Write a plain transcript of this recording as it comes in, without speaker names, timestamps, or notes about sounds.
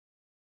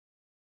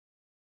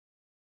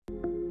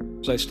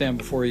As I stand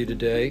before you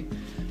today,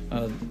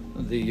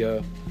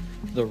 the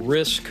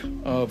risk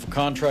of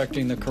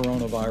contracting the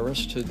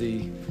coronavirus to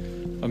the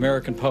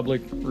American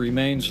public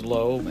remains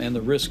low, and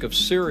the risk of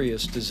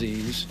serious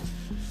disease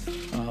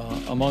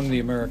among the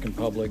American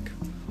public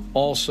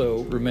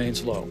also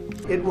remains low.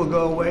 It will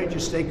go away,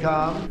 just stay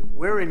calm.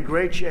 We're in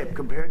great shape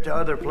compared to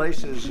other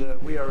places.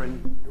 We are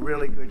in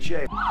really good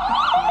shape.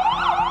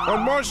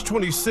 On March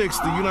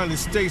 26th, the United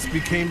States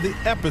became the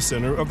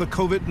epicenter of the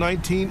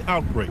COVID-19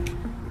 outbreak,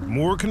 with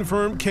more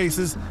confirmed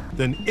cases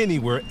than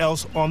anywhere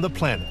else on the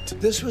planet.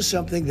 This was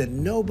something that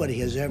nobody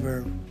has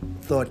ever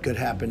thought could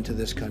happen to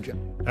this country.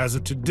 As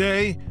of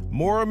today,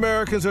 more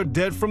Americans are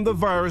dead from the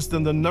virus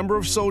than the number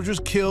of soldiers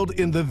killed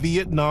in the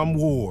Vietnam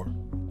War.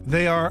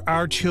 They are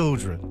our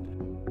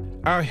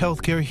children, our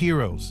healthcare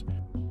heroes,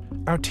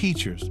 our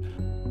teachers,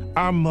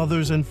 our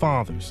mothers and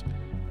fathers,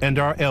 and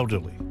our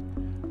elderly.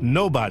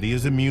 Nobody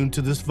is immune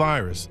to this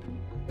virus.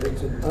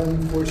 It's an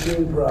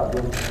unforeseen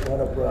problem,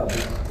 not a problem.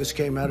 This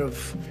came out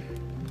of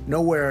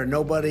nowhere.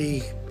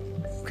 Nobody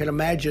can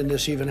imagine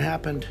this even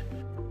happened.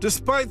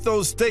 Despite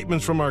those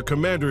statements from our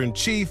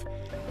commander-in-chief,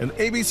 an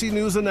ABC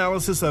News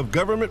analysis of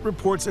government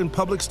reports and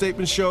public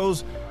statements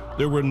shows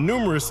there were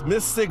numerous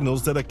missed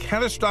signals that a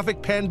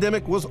catastrophic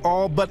pandemic was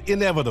all but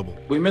inevitable.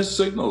 We missed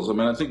signals. I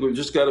mean, I think we've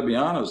just got to be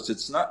honest.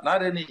 It's not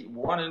any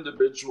one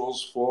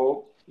individual's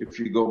fault. If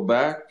you go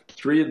back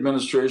 3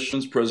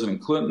 administrations,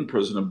 President Clinton,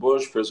 President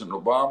Bush, President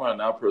Obama, and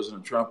now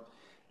President Trump,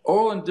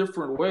 all in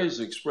different ways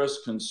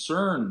expressed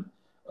concern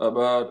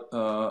about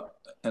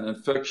an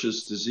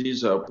infectious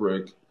disease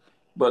outbreak,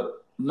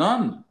 but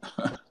none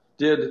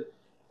did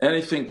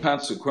anything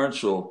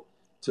consequential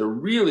to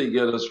really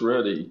get us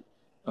ready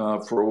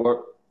for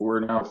what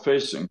we're now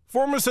facing.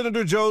 Former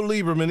Senator Joe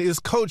Lieberman is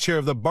co-chair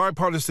of the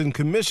Bipartisan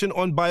Commission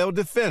on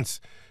Biodefense,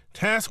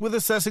 tasked with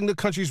assessing the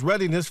country's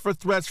readiness for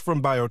threats from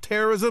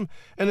bioterrorism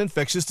and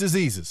infectious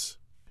diseases.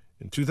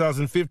 In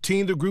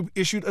 2015, the group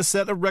issued a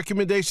set of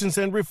recommendations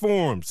and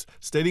reforms,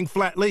 stating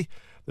flatly,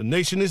 the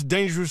nation is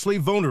dangerously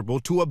vulnerable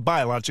to a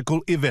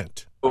biological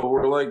event.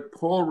 We're like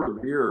Paul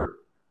Revere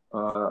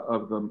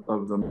of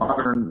the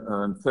modern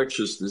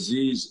infectious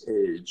disease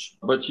age.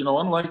 But, you know,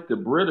 unlike the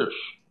British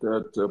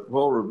that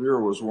Paul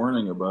Revere was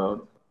warning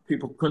about,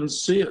 people couldn't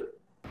see it.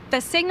 The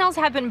signals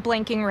have been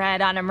blinking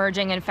red on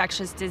emerging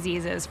infectious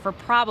diseases for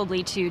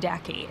probably 2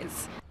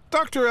 decades.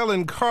 Dr.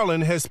 Ellen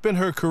Carlin has spent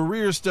her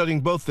career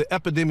studying both the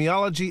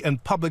epidemiology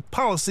and public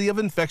policy of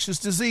infectious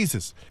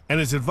diseases and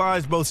has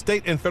advised both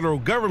state and federal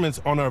governments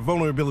on our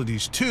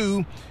vulnerabilities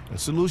to and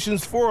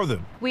solutions for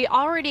them. We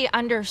already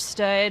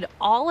understood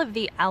all of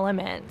the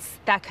elements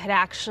that could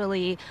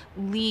actually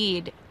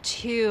lead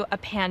to a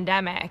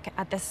pandemic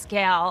at the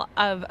scale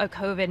of a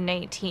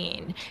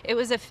COVID-19. It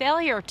was a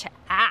failure to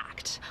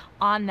act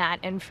on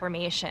that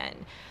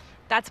information.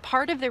 That's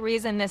part of the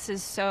reason this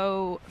is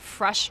so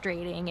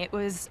frustrating. It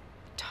was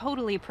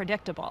totally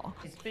predictable.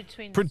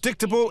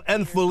 Predictable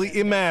and fully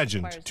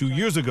imagined. 2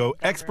 years ago,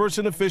 experts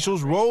and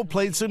officials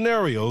role-played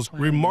scenarios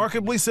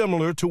remarkably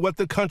similar to what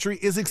the country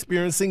is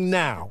experiencing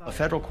now. A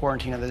federal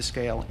quarantine of this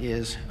scale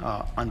is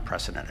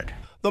unprecedented.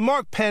 The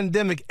mock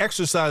pandemic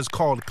exercise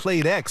called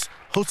CLADE-X,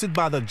 hosted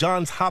by the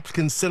Johns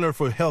Hopkins Center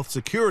for Health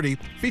Security,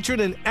 featured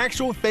an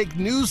actual fake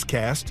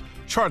newscast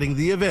charting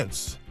the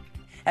events.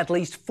 At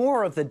least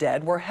 4 of the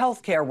dead were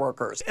healthcare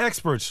workers.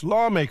 Experts,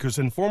 lawmakers,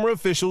 and former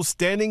officials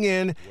standing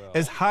in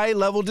as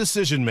high-level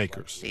decision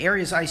makers. The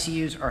area's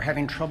ICUs are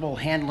having trouble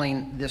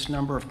handling this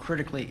number of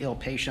critically ill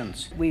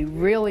patients. We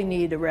really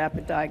need a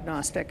rapid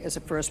diagnostic as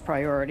a first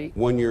priority.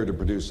 1 year to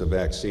produce a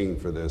vaccine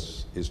for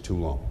this is too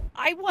long.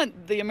 I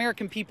want the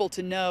American people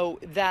to know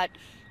that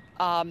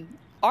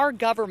our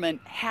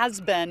government has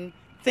been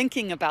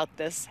thinking about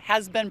this,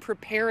 has been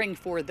preparing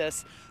for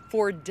this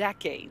for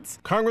decades.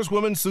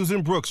 Congresswoman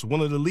Susan Brooks, one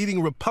of the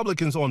leading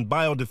Republicans on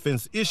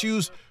biodefense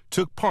issues,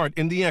 took part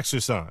in the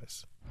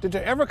exercise. Did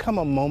there ever come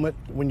a moment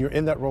when you're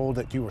in that role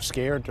that you were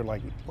scared or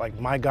like,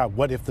 my God,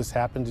 what if this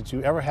happened? Did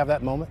you ever have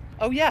that moment?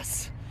 Oh,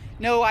 yes.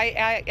 No,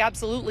 I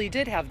absolutely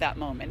did have that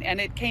moment.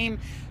 And it came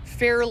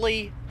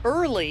fairly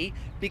early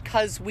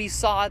because we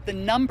saw the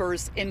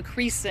numbers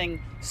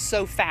increasing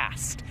so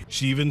fast.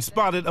 She even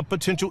spotted a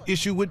potential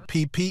issue with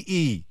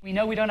PPE. We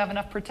know we don't have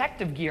enough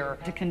protective gear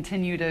to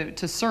continue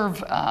to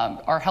serve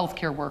our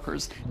healthcare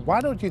workers. Why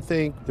don't you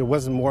think there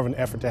wasn't more of an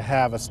effort to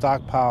have a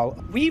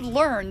stockpile? We've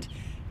learned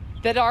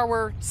that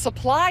our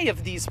supply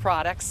of these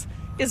products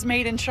is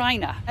made in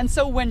China. And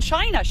so when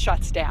China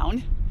shuts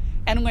down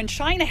and when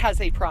China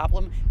has a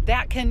problem,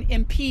 that can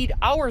impede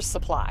our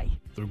supply.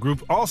 The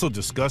group also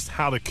discussed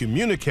how to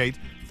communicate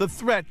the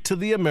threat to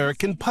the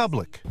American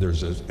public.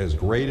 There's as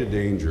great a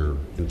danger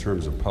in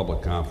terms of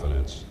public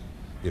confidence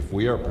if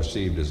we are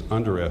perceived as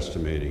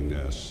underestimating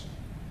this,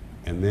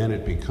 and then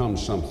it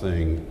becomes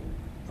something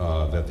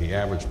that the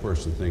average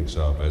person thinks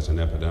of as an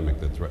epidemic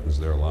that threatens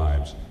their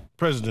lives.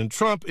 President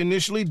Trump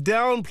initially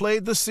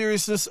downplayed the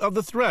seriousness of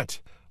the threat,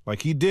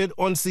 like he did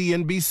on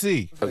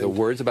CNBC. Are there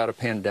words about a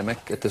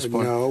pandemic at this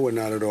point? No, we're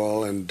not at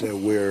all, and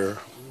we're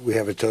we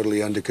have it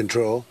totally under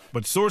control.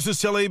 But sources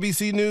tell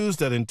ABC News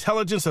that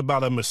intelligence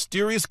about a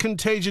mysterious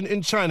contagion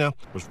in China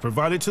was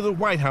provided to the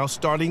White House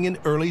starting in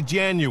early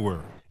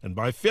January. And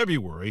by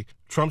February,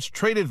 Trump's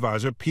trade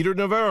advisor, Peter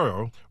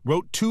Navarro,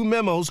 wrote 2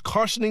 memos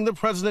cautioning the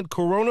president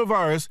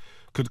coronavirus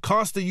could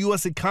cost the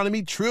U.S.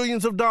 economy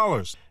trillions of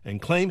dollars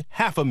and claim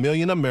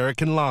 500,000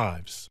 American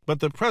lives. But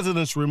the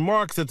president's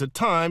remarks at the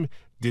time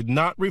did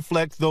not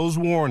reflect those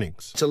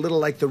warnings. It's a little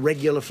like the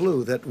regular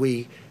flu that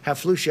we have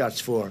flu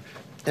shots for.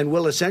 And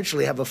we'll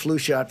essentially have a flu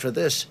shot for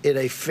this in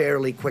a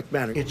fairly quick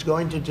manner. It's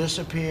going to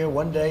disappear.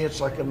 One day, it's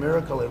like a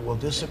miracle. It will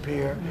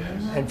disappear.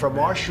 And from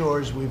our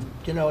shores,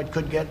 it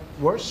could get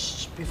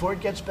worse before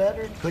it gets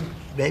better. It could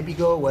maybe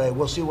go away.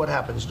 We'll see what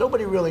happens.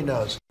 Nobody really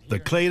knows. The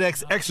Clade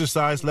X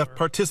exercise left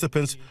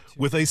participants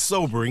with a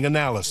sobering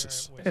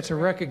analysis. It's a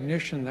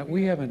recognition that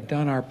we haven't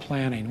done our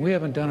planning, we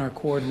haven't done our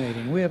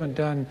coordinating, we haven't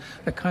done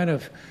the kind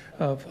of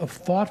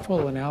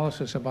thoughtful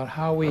analysis about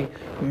how we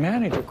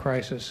manage a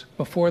crisis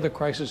before the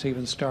crisis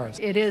even starts.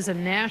 It is a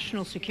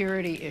national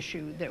security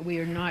issue that we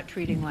are not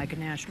treating like a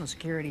national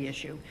security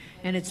issue,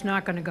 and it's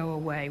not going to go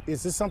away.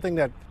 Is this something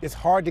that it's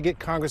hard to get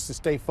Congress to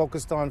stay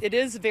focused on? It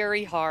is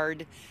very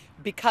hard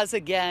because,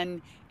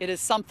 again, it is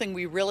something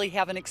we really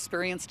haven't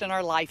experienced in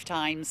our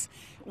lifetimes.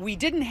 We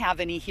didn't have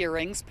any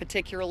hearings,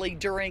 particularly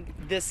during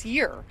this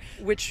year,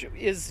 which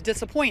is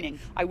disappointing.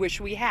 I wish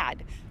we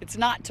had. It's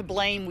not to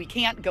blame. We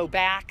can't go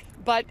back.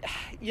 But,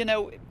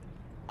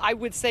 I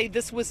would say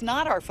this was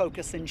not our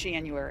focus in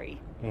January.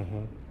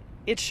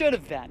 It should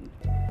have been.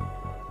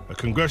 A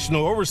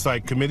congressional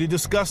oversight committee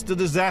discussed the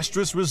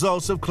disastrous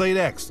results of Clade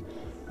X.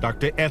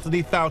 Dr.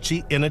 Anthony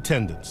Fauci in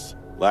attendance.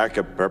 Lack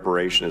of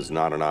preparation is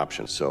not an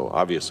option, so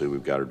obviously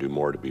we've got to do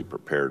more to be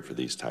prepared for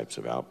these types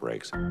of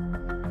outbreaks.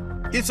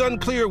 It's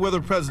unclear whether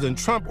President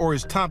Trump or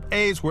his top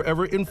aides were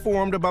ever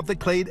informed about the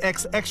Clade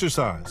X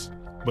exercise.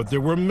 But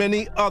there were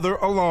many other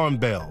alarm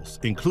bells,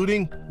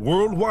 including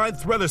worldwide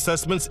threat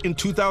assessments in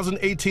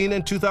 2018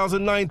 and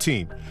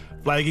 2019,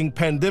 flagging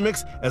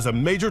pandemics as a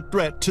major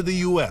threat to the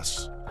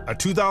U.S. A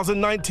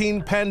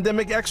 2019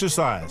 pandemic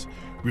exercise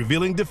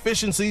revealing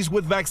deficiencies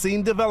with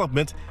vaccine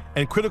development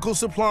and critical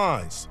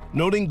supplies,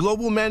 noting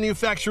global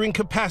manufacturing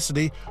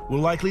capacity will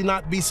likely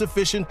not be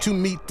sufficient to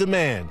meet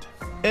demand.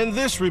 And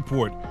this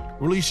report,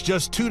 released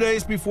just 2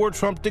 days before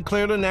Trump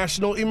declared a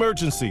national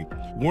emergency,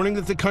 warning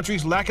that the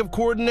country's lack of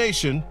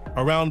coordination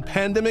around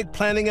pandemic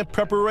planning and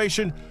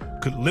preparation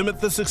could limit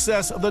the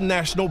success of the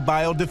national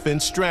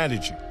biodefense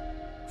strategy.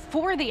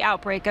 For the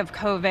outbreak of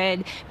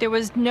COVID, there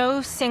was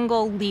no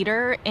single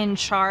leader in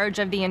charge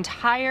of the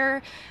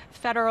entire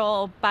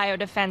federal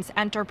biodefense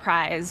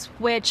enterprise,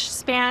 which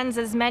spans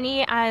as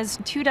many as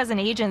 24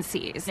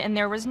 agencies. And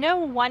there was no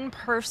one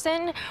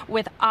person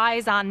with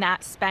eyes on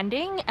that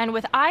spending and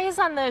with eyes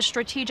on the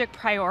strategic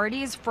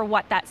priorities for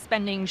what that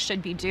spending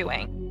should be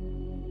doing.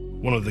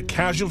 One of the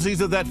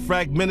casualties of that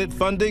fragmented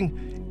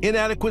funding,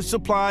 inadequate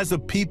supplies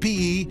of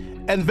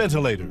PPE and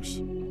ventilators.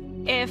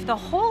 If the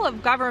whole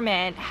of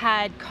government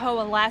had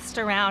coalesced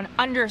around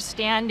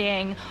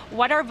understanding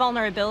what our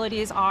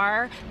vulnerabilities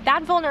are,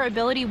 that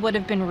vulnerability would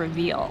have been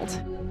revealed.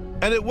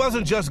 And it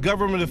wasn't just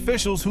government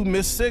officials who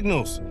missed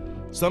signals.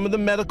 Some of the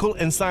medical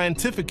and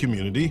scientific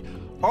community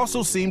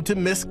also seemed to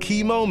miss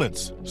key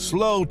moments,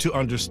 slow to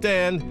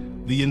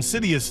understand the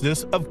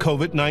insidiousness of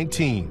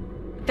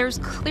COVID-19. There's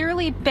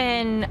clearly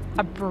been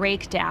a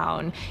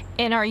breakdown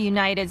in our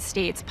United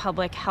States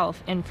public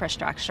health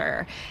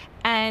infrastructure,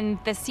 and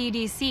the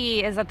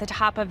CDC is at the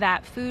top of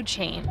that food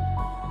chain.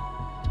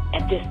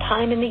 At this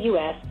time in the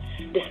U.S.,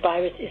 this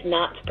virus is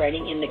not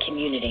spreading in the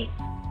community.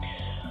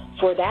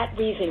 For that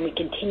reason, we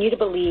continue to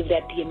believe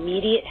that the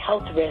immediate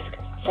health risk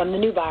from the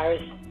new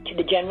virus to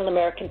the general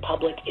American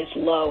public is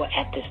low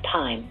at this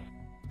time.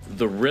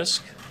 The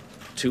risk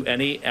to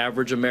any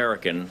average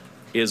American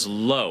is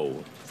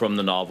low from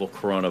the novel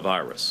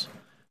coronavirus.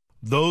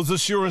 Those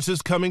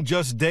assurances coming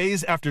just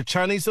days after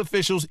Chinese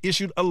officials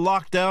issued a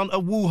lockdown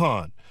of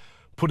Wuhan,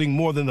 putting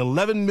more than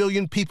 11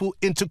 million people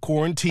into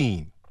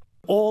quarantine.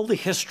 All the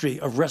history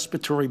of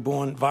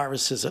respiratory-borne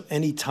viruses of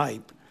any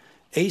type,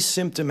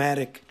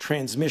 asymptomatic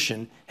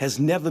transmission has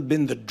never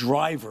been the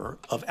driver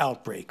of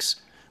outbreaks.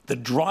 The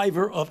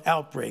driver of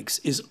outbreaks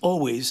is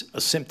always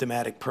a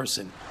symptomatic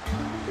person.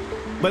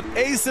 But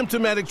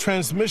asymptomatic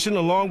transmission,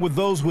 along with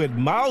those who had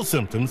mild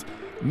symptoms,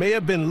 may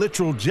have been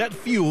literal jet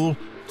fuel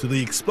to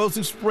the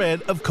explosive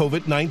spread of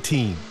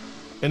COVID-19.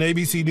 An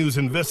ABC News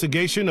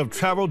investigation of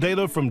travel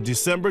data from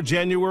December,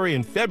 January,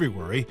 and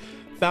February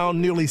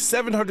found nearly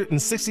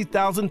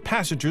 760,000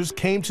 passengers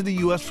came to the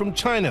U.S. from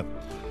China,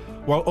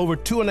 while over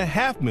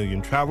 2.5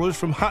 million travelers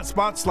from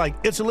hotspots like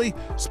Italy,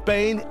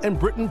 Spain, and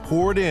Britain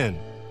poured in.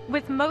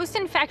 With most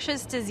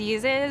infectious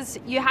diseases,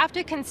 you have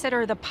to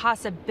consider the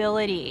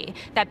possibility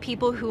that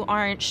people who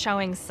aren't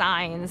showing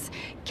signs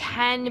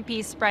can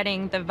be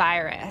spreading the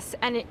virus.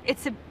 And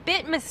it's a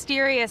bit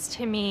mysterious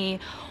to me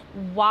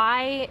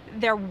why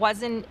there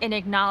wasn't an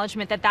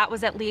acknowledgement that that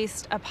was at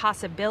least a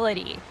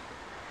possibility.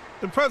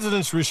 The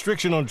president's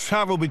restriction on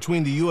travel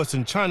between the U.S.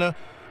 and China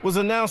was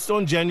announced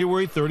on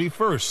January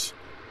 31st.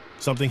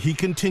 something he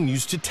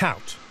continues to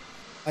tout.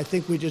 I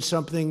think we did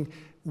something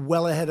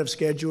well ahead of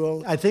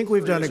schedule. I think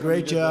we've done a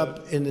great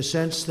job in the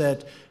sense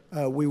that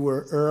we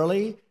were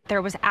early.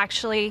 There was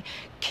actually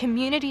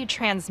community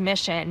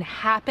transmission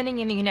happening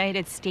in the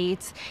United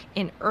States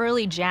in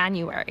early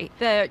January.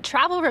 The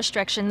travel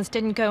restrictions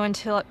didn't go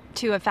into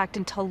effect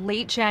until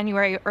late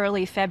January,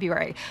 early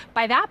February.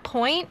 By that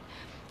point,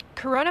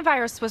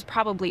 coronavirus was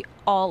probably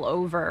all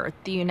over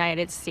the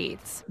United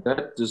States.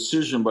 That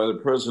decision by the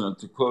president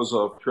to close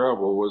off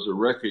travel was a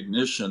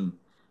recognition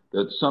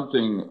that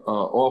something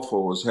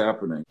awful was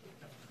happening.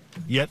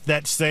 Yet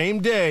that same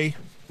day,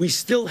 we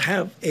still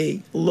have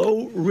a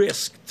low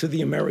risk to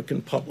the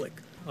American public.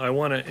 I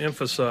want to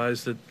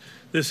emphasize that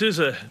this is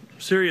a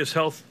serious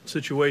health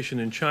situation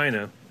in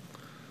China,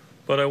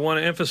 but I want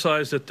to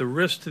emphasize that the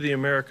risk to the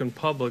American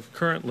public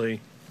currently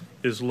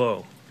is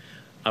low.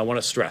 I want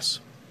to stress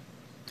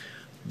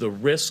the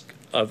risk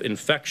of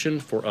infection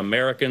for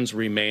Americans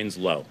remains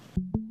low.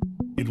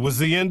 It was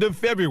the end of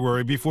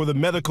February before the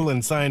medical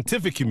and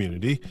scientific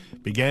community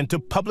began to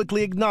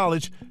publicly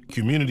acknowledge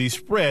community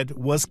spread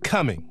was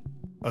coming.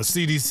 A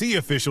CDC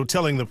official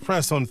telling the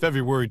press on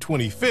February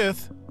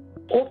 25th,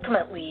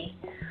 ultimately,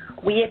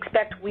 we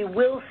expect we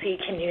will see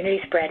community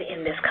spread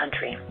in this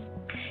country.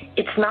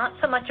 It's not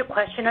so much a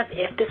question of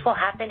if this will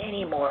happen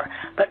anymore,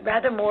 but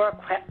rather more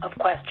a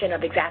question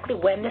of exactly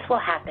when this will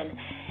happen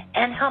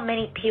and how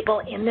many people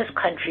in this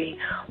country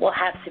will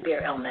have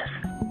severe illness.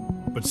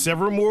 But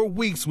several more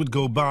weeks would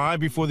go by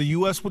before the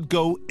U.S. would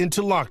go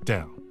into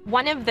lockdown.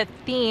 One of the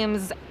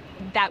themes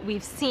that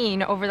we've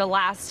seen over the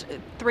last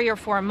 3 or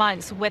 4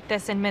 months with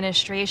this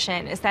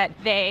administration is that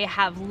they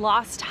have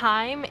lost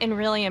time in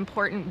really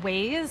important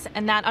ways,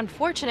 and that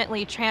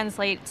unfortunately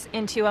translates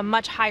into a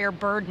much higher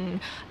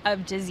burden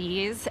of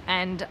disease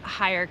and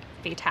higher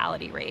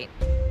fatality rate.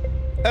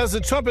 As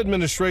the Trump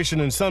administration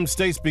and some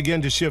states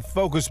begin to shift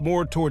focus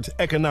more towards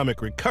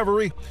economic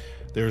recovery,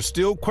 there are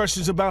still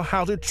questions about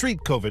how to treat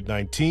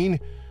COVID-19.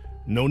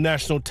 No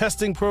national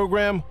testing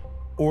program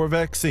or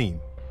vaccine.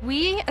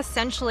 We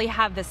essentially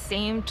have the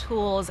same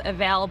tools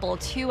available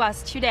to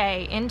us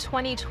today in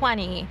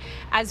 2020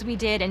 as we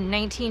did in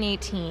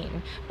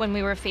 1918 when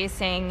we were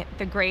facing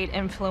the great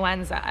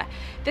influenza.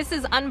 This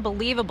is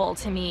unbelievable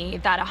to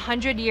me that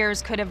 100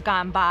 years could have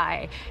gone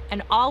by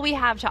and all we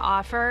have to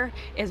offer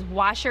is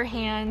wash your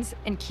hands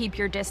and keep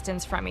your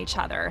distance from each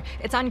other.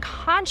 It's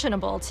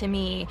unconscionable to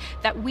me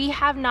that we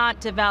have not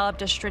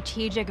developed a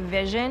strategic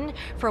vision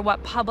for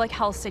what public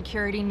health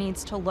security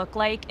needs to look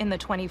like in the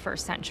 21st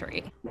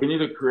century. We need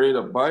to create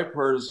a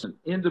bipartisan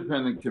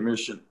independent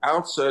commission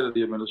outside of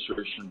the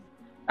administration,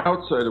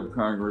 outside of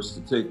Congress,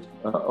 to take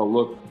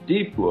a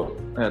deep look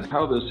at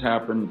how this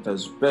happened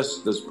as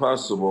best as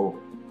possible.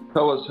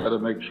 Tell us how to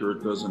make sure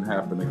it doesn't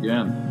happen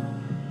again.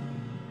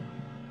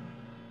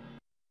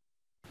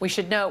 We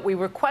should note we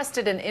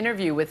requested an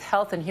interview with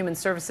Health and Human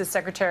Services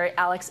Secretary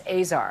Alex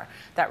Azar.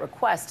 That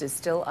request is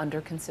still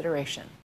under consideration.